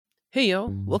Hey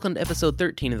y'all, welcome to episode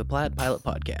 13 of the Plaid Pilot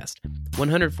Podcast.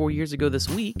 104 years ago this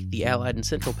week, the Allied and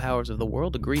Central Powers of the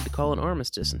world agreed to call an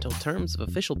armistice until terms of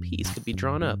official peace could be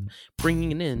drawn up,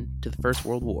 bringing an end to the First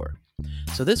World War.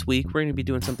 So this week, we're going to be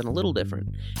doing something a little different.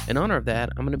 In honor of that,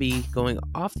 I'm going to be going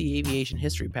off the aviation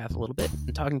history path a little bit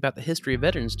and talking about the history of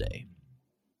Veterans Day.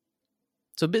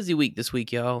 So busy week this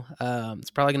week, y'all. It's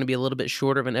probably going to be a little bit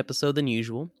shorter of an episode than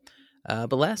usual.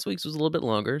 But last week's was a little bit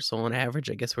longer, so on average,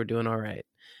 I guess we're doing all right.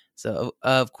 So,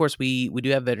 of course, we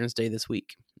do have Veterans Day this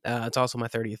week. It's also my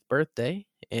 30th birthday,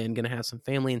 and going to have some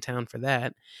family in town for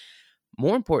that.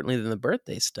 More importantly than the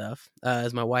birthday stuff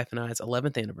is my wife and I's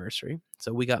 11th anniversary.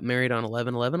 So we got married on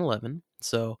 11/11/11.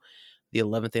 So the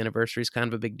 11th anniversary is kind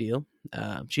of a big deal.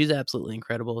 She's absolutely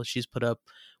incredible. She's put up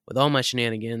with all my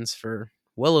shenanigans for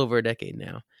well over a decade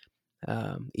now.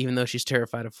 Even though she's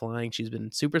terrified of flying, she's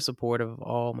been super supportive of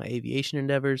all my aviation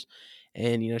endeavors.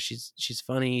 And, she's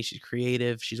funny, she's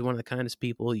creative, she's one of the kindest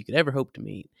people you could ever hope to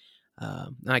meet.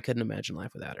 I couldn't imagine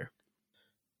life without her.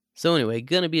 So anyway,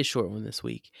 gonna be a short one this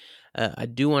week. I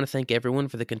do want to thank everyone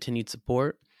for the continued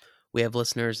support. We have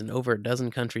listeners in over a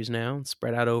dozen countries now,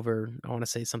 spread out over, I want to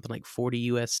say something like 40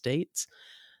 U.S. states.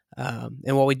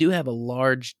 And while we do have a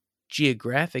large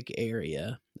geographic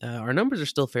area, our numbers are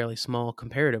still fairly small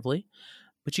comparatively,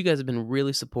 but you guys have been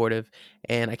really supportive,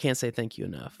 and I can't say thank you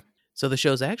enough. So the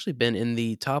show's actually been in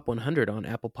the top 100 on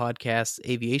Apple Podcasts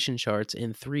aviation charts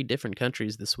in 3 different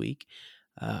countries this week.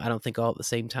 I don't think all at the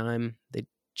same time. They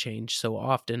change so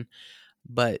often.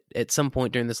 But at some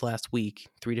point during this last week,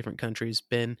 3 different countries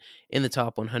been in the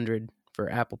top 100 for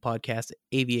Apple Podcast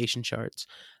aviation charts.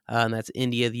 And that's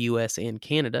India, the US, and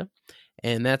Canada.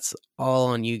 And that's all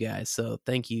on you guys. So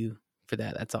thank you for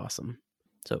that. That's awesome.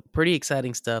 So pretty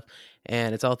exciting stuff.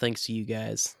 And it's all thanks to you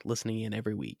guys listening in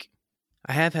every week.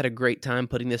 I have had a great time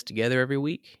putting this together every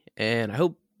week, and I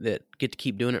hope that I get to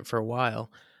keep doing it for a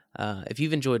while. If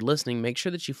you've enjoyed listening, make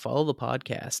sure that you follow the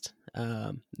podcast.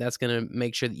 That's going to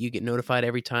make sure that you get notified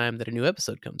every time that a new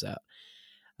episode comes out.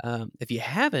 If you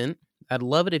haven't, I'd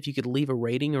love it if you could leave a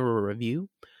rating or a review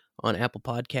on Apple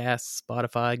Podcasts,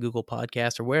 Spotify, Google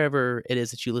Podcasts, or wherever it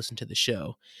is that you listen to the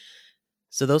show.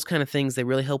 So those kind of things, they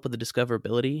really help with the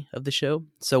discoverability of the show.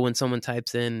 So when someone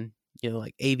types in,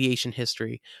 like aviation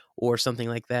history or something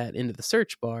like that into the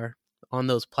search bar on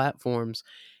those platforms,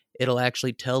 it'll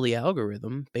actually tell the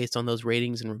algorithm based on those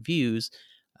ratings and reviews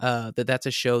that that's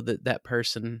a show that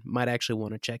person might actually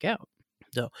want to check out.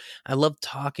 So I love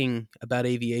talking about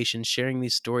aviation, sharing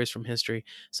these stories from history.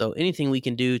 So anything we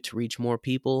can do to reach more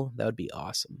people, that would be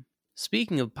awesome.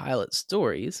 Speaking of pilot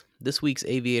stories, this week's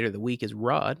Aviator of the Week is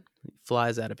Rod. He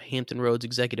flies out of Hampton Roads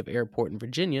Executive Airport in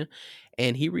Virginia,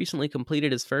 and he recently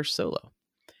completed his first solo.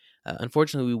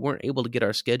 Unfortunately, we weren't able to get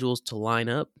our schedules to line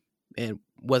up and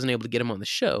wasn't able to get him on the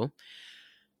show,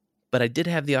 but I did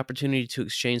have the opportunity to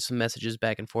exchange some messages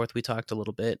back and forth. We talked a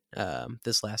little bit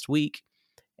this last week,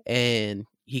 and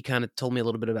he kind of told me a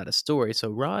little bit about his story.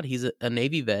 So Rod, he's a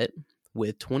Navy vet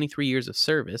with 23 years of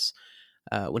service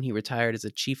when he retired as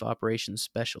a Chief Operations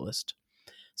Specialist.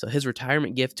 So his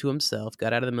retirement gift to himself,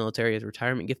 got out of the military, his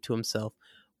retirement gift to himself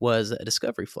was a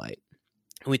Discovery flight.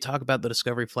 And we talk about the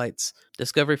Discovery flights.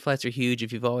 Discovery flights are huge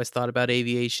if you've always thought about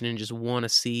aviation and just want to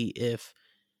see if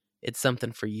it's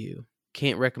something for you.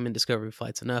 Can't recommend Discovery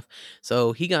flights enough.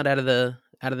 So he got out of the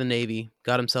Navy,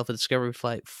 got himself a Discovery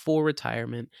flight for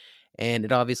retirement, and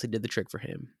it obviously did the trick for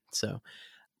him. So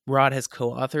Rod has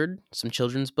co-authored some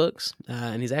children's books,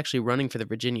 and he's actually running for the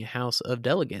Virginia House of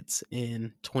Delegates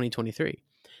in 2023.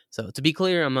 So to be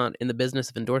clear, I'm not in the business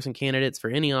of endorsing candidates for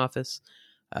any office.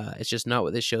 It's just not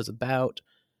what this show's about.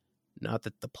 Not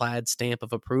that the plaid stamp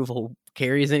of approval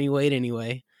carries any weight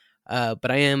anyway. But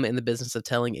I am in the business of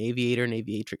telling aviator and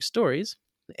aviatrix stories,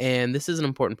 and this is an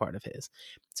important part of his.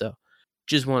 So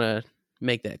just want to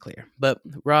make that clear. But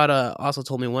Rod also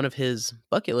told me one of his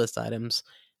bucket list items,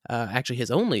 actually his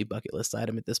only bucket list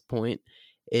item at this point,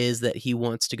 is that he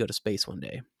wants to go to space one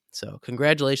day. So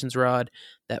congratulations, Rod.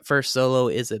 That first solo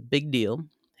is a big deal,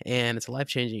 and it's a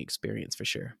life-changing experience for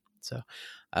sure. So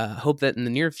hope that in the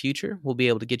near future, we'll be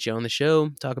able to get you on the show,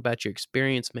 talk about your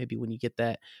experience, maybe when you get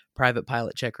that private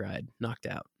pilot check ride knocked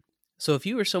out. So if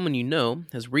you or someone you know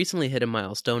has recently hit a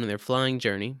milestone in their flying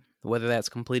journey, whether that's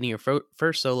completing your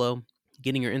first solo,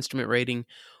 getting your instrument rating,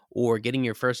 or getting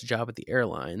your first job at the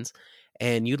airlines,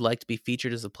 and you'd like to be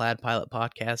featured as a Plaid Pilot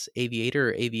Podcast Aviator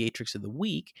or Aviatrix of the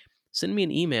Week, send me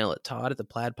an email at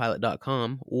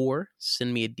todd@theplaidpilot.com or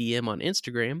send me a DM on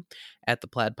Instagram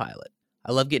 @theplaidpilot.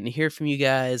 I love getting to hear from you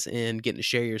guys and getting to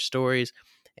share your stories.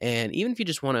 And even if you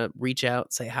just want to reach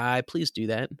out, say hi, please do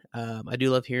that. I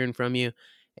do love hearing from you,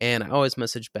 and I always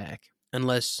message back.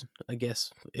 unless, I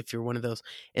guess, if you're one of those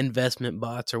investment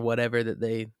bots or whatever that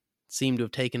they seem to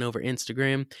have taken over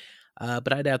Instagram.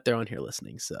 But I doubt they're on here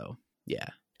listening, so yeah.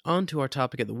 On to our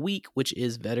topic of the week, which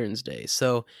is Veterans Day.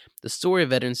 So the story of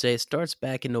Veterans Day starts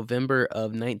back in November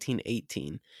of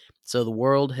 1918. So the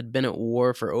world had been at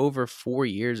war for over 4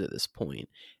 years at this point,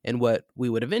 in what we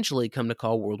would eventually come to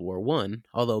call World War I,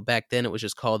 although back then it was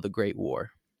just called the Great War.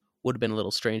 Would have been a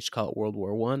little strange to call it World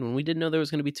War I when we didn't know there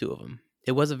was going to be two of them.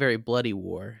 It was a very bloody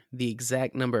war. The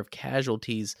exact number of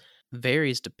casualties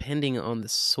varies depending on the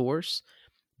source,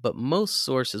 but most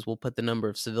sources will put the number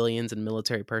of civilians and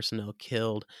military personnel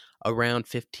killed around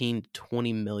 15 to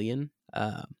 20 million,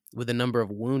 with the number of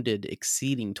wounded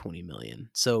exceeding 20 million.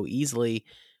 So easily,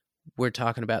 we're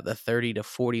talking about the 30 to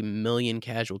 40 million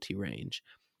casualty range.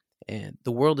 And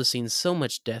the world has seen so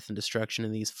much death and destruction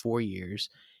in these 4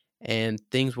 years, and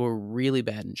things were really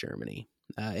bad in Germany.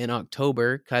 In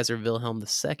October, Kaiser Wilhelm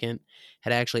II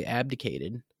had actually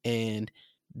abdicated, and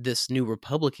this new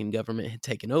Republican government had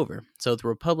taken over. So the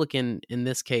Republican, in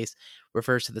this case,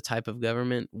 refers to the type of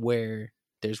government where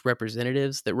there's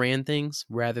representatives that ran things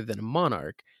rather than a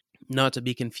monarch, not to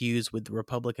be confused with the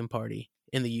Republican Party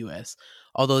in the U.S.,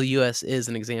 although the U.S. is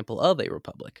an example of a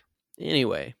republic.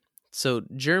 Anyway, so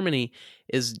Germany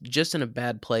is just in a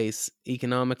bad place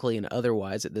economically and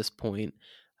otherwise at this point,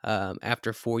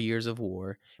 after 4 years of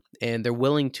war, and they're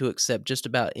willing to accept just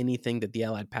about anything that the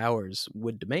Allied powers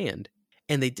would demand.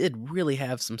 And they did really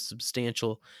have some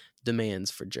substantial demands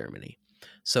for Germany.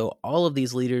 So all of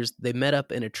these leaders, they met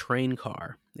up in a train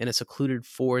car in a secluded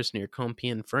forest near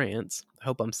Compiègne, France. I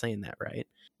hope I'm saying that right,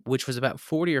 which was about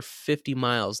 40 or 50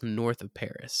 miles north of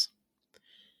Paris.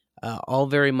 All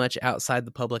very much outside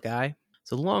the public eye.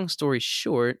 So long story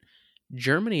short,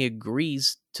 Germany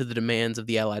agrees to the demands of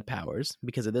the Allied powers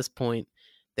because at this point,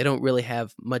 they don't really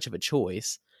have much of a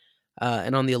choice.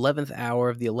 And on the 11th hour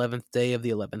of the 11th day of the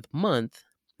 11th month,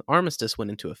 armistice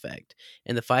went into effect,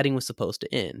 and the fighting was supposed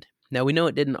to end. Now, we know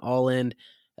it didn't all end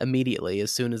immediately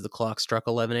as soon as the clock struck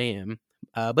 11 a.m.,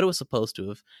 but it was supposed to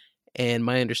have. And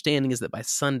my understanding is that by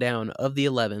sundown of the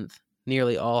 11th,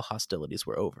 nearly all hostilities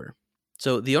were over.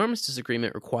 So the armistice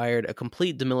agreement required a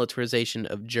complete demilitarization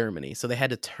of Germany. So they had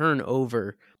to turn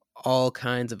over all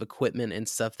kinds of equipment and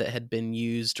stuff that had been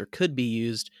used or could be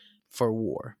used for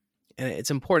war. And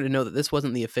it's important to know that this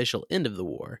wasn't the official end of the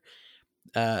war.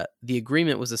 The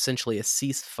agreement was essentially a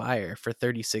ceasefire for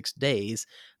 36 days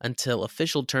until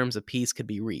official terms of peace could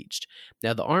be reached.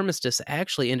 Now, the armistice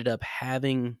actually ended up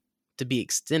having to be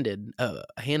extended a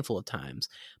handful of times,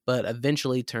 but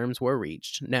eventually terms were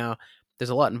reached. Now, there's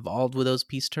a lot involved with those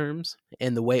peace terms,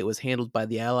 and the way it was handled by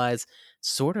the Allies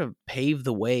sort of paved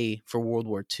the way for World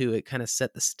War II. It kind of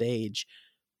set the stage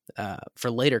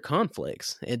for later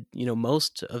conflicts. And,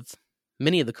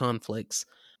 many of the conflicts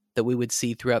that we would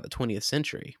see throughout the 20th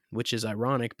century, which is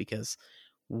ironic because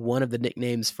one of the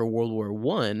nicknames for World War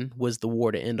I was the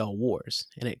war to end all wars,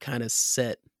 and it kind of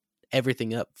set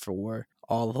everything up for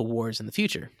all the wars in the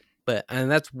future. And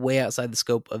that's way outside the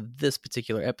scope of this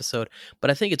particular episode, but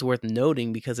I think it's worth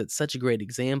noting because it's such a great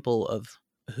example of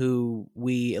who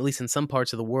we, at least in some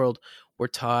parts of the world, were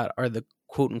taught are the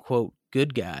quote-unquote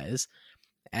good guys,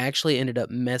 actually ended up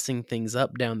messing things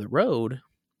up down the road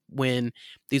when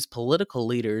these political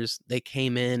leaders, they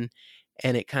came in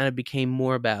and it kind of became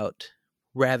more about,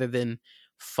 rather than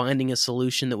finding a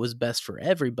solution that was best for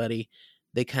everybody,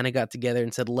 they kind of got together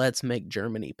and said, let's make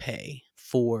Germany pay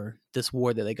for this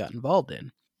war that they got involved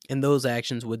in. And those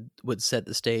actions would set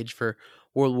the stage for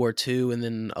World War II and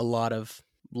then a lot of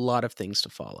things to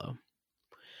follow.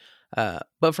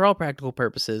 But for all practical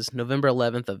purposes, November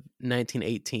 11th of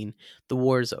 1918, the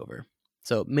war is over.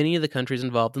 So many of the countries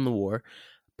involved in the war,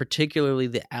 particularly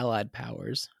the Allied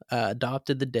powers,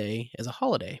 adopted the day as a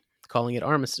holiday, calling it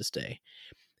Armistice Day.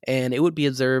 And it would be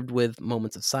observed with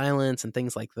moments of silence and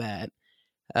things like that.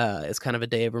 As kind of a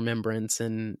day of remembrance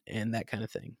and that kind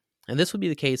of thing. And this would be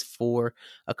the case for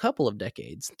a couple of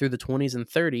decades, through the 20s and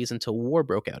 30s until war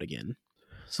broke out again.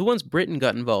 So once Britain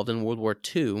got involved in World War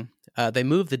II, they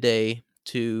moved the day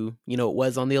to, it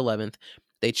was on the 11th.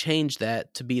 They changed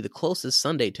that to be the closest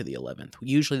Sunday to the 11th,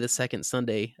 usually the second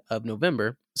Sunday of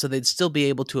November, so they'd still be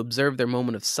able to observe their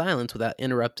moment of silence without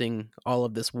interrupting all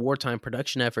of this wartime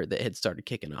production effort that had started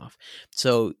kicking off.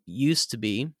 So used to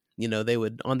be, they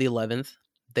would, on the 11th,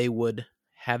 they would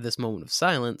have this moment of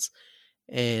silence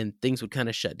and things would kind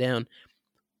of shut down.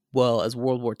 Well, as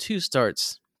World War II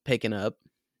starts picking up,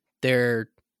 their,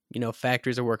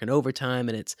 factories are working overtime,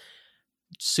 and it's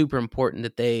super important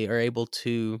that they are able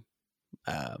to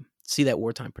see that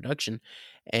wartime production.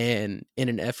 And in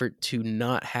an effort to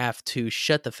not have to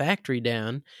shut the factory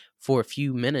down for a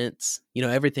few minutes,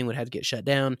 everything would have to get shut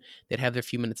down. They'd have their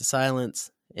few minutes of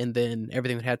silence, and then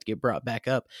everything would have to get brought back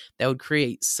up. That would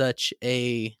create such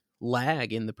a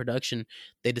lag in the production.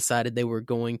 They decided they were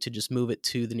going to just move it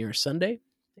to the nearest Sunday,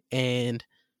 and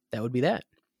that would be that.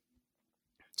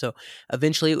 So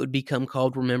eventually it would become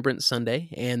called Remembrance Sunday,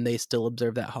 and they still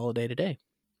observe that holiday today.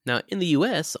 Now, in the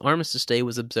U.S., Armistice Day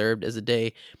was observed as a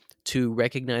day to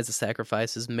recognize the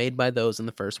sacrifices made by those in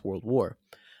the First World War.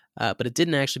 But it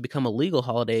didn't actually become a legal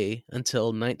holiday until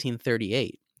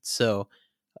 1938, so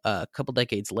a couple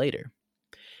decades later.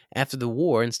 After the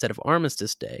war, instead of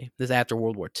Armistice Day, this is after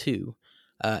World War II,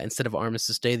 instead of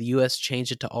Armistice Day, the U.S.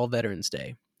 changed it to All Veterans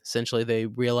Day. Essentially, they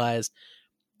realized,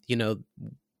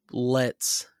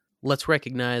 let's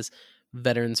recognize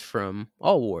veterans from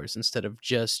all wars instead of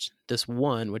just this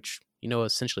one, which,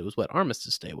 essentially was what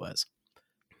Armistice Day was.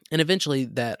 And eventually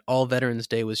that All Veterans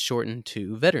Day was shortened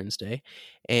to Veterans Day,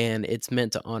 and it's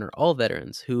meant to honor all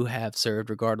veterans who have served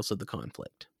regardless of the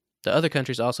conflict. The other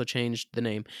countries also changed the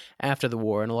name after the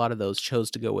war, and a lot of those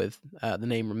chose to go with the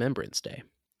name Remembrance Day.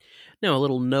 Now, a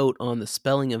little note on the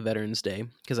spelling of Veterans Day,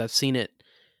 because I've seen it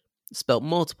spelled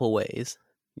multiple ways,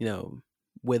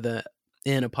 with a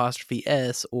N apostrophe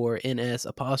S or NS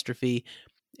apostrophe,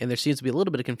 and there seems to be a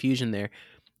little bit of confusion there.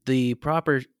 The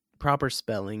proper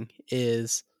spelling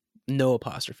is no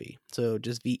apostrophe, so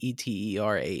just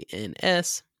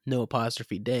VETERANS, no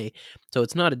apostrophe day. So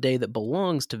it's not a day that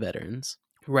belongs to veterans,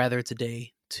 rather it's a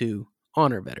day to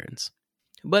honor veterans.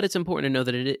 But it's important to know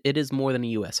that it is more than a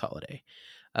U.S. holiday.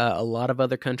 A lot of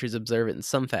other countries observe it in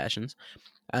some fashions.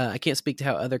 I can't speak to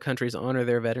how other countries honor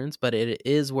their veterans, but it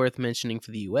is worth mentioning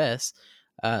for the U.S.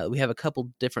 We have a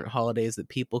couple different holidays that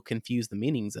people confuse the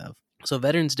meanings of. So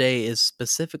Veterans Day is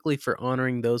specifically for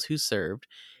honoring those who served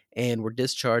and were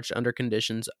discharged under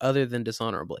conditions other than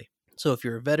dishonorably. So if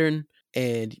you're a veteran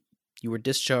and you were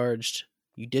discharged,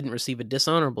 you didn't receive a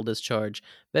dishonorable discharge,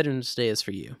 Veterans Day is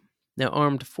for you. Now,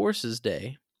 Armed Forces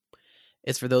Day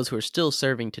is for those who are still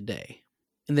serving today.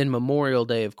 And then Memorial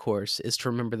Day, of course, is to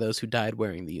remember those who died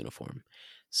wearing the uniform.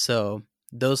 So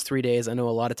those 3 days, I know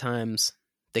a lot of times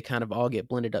they kind of all get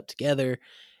blended up together,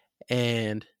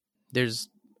 and there's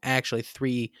actually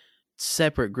 3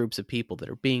 separate groups of people that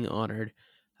are being honored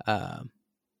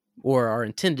or are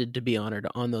intended to be honored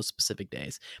on those specific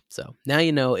days. So now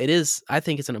I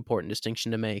think it's an important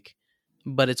distinction to make,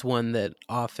 but it's one that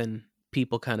often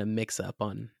people kind of mix up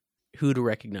on who to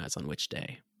recognize on which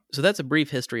day. So that's a brief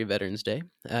history of Veterans Day.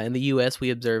 In the U.S., we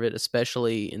observe it,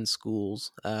 especially in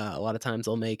schools. A lot of times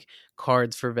they'll make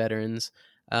cards for veterans.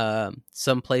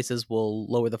 Some places will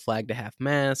lower the flag to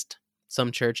half-mast.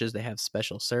 Some churches, they have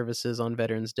special services on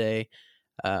Veterans Day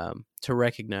to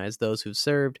recognize those who've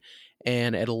served.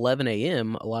 And at 11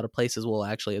 a.m., a lot of places will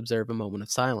actually observe a moment of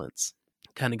silence.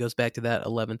 Kind of goes back to that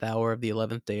 11th hour of the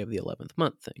 11th day of the 11th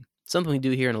month thing. Something we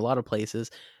do here in a lot of places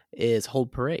is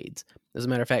hold parades. As a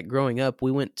matter of fact, growing up,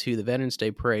 we went to the Veterans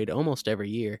Day parade almost every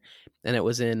year, and it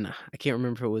was I can't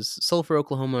remember if it was Sulphur,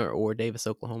 Oklahoma or Davis,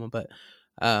 Oklahoma, but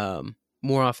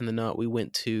more often than not, we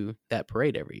went to that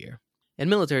parade every year. And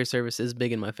military service is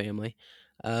big in my family.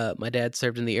 My dad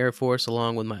served in the Air Force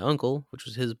along with my uncle, which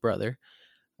was his brother.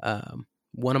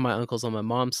 One of my uncles on my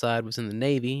mom's side was in the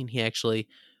Navy, and he actually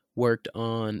worked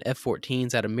on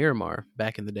F-14s out of Miramar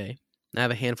back in the day. I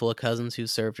have a handful of cousins who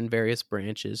served in various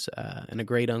branches, and a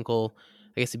great uncle,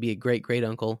 I guess he'd be a great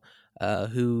uncle,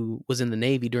 who was in the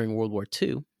Navy during World War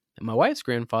II. And my wife's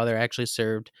grandfather actually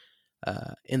served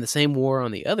in the same war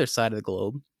on the other side of the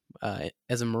globe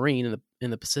as a Marine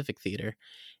in the Pacific Theater.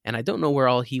 And I don't know where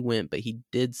all he went, but he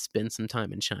did spend some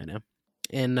time in China.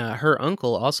 And her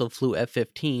uncle also flew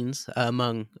F-15s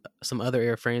among some other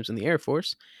airframes in the Air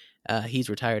Force. He's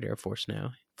retired Air Force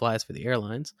now, flies for the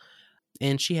airlines.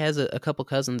 And she has a couple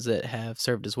cousins that have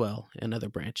served as well in other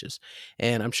branches.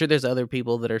 And I'm sure there's other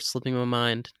people that are slipping my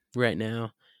mind right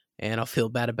now, and I'll feel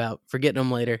bad about forgetting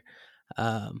them later.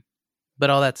 But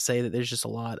all that to say that there's just a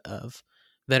lot of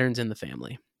veterans in the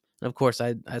family. And of course,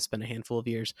 I spent a handful of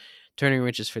years turning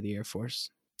wrenches for the Air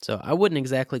Force. So I wouldn't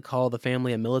exactly call the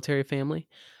family a military family,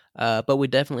 but we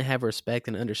definitely have respect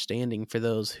and understanding for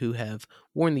those who have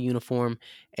worn the uniform,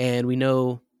 and we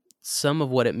know some of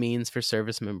what it means for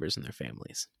service members and their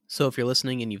families. So if you're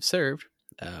listening and you've served,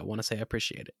 I want to say I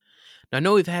appreciate it. Now, I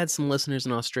know we've had some listeners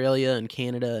in Australia and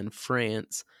Canada and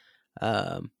France,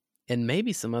 and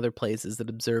maybe some other places that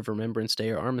observe Remembrance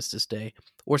Day or Armistice Day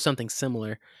or something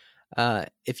similar.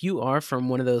 If you are from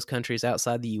one of those countries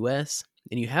outside the U.S.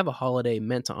 and you have a holiday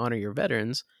meant to honor your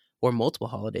veterans, or multiple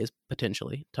holidays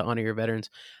potentially to honor your veterans.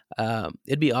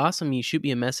 It'd be awesome. You shoot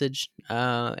me a message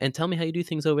and tell me how you do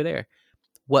things over there.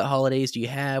 What holidays do you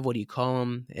have? What do you call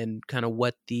them? And kind of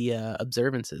what the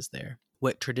observance is there.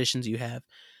 What traditions you have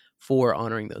for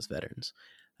honoring those veterans.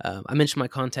 I mentioned my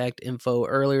contact info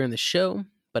earlier in the show,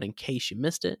 but in case you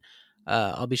missed it,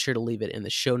 I'll be sure to leave it in the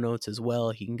show notes as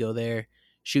well. You can go there,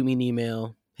 shoot me an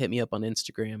email, hit me up on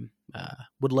Instagram.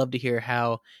 Would love to hear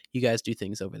how you guys do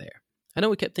things over there. I know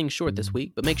we kept things short this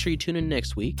week, but make sure you tune in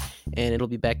next week, and it'll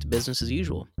be back to business as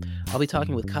usual. I'll be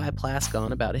talking with Kai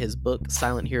Plascon about his book,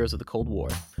 Silent Heroes of the Cold War.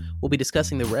 We'll be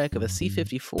discussing the wreck of a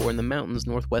C-54 in the mountains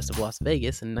northwest of Las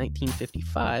Vegas in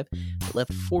 1955 that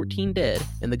left 14 dead,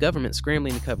 and the government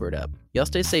scrambling to cover it up. Y'all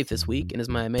stay safe this week, and as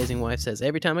my amazing wife says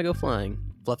every time I go flying,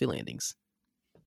 fluffy landings.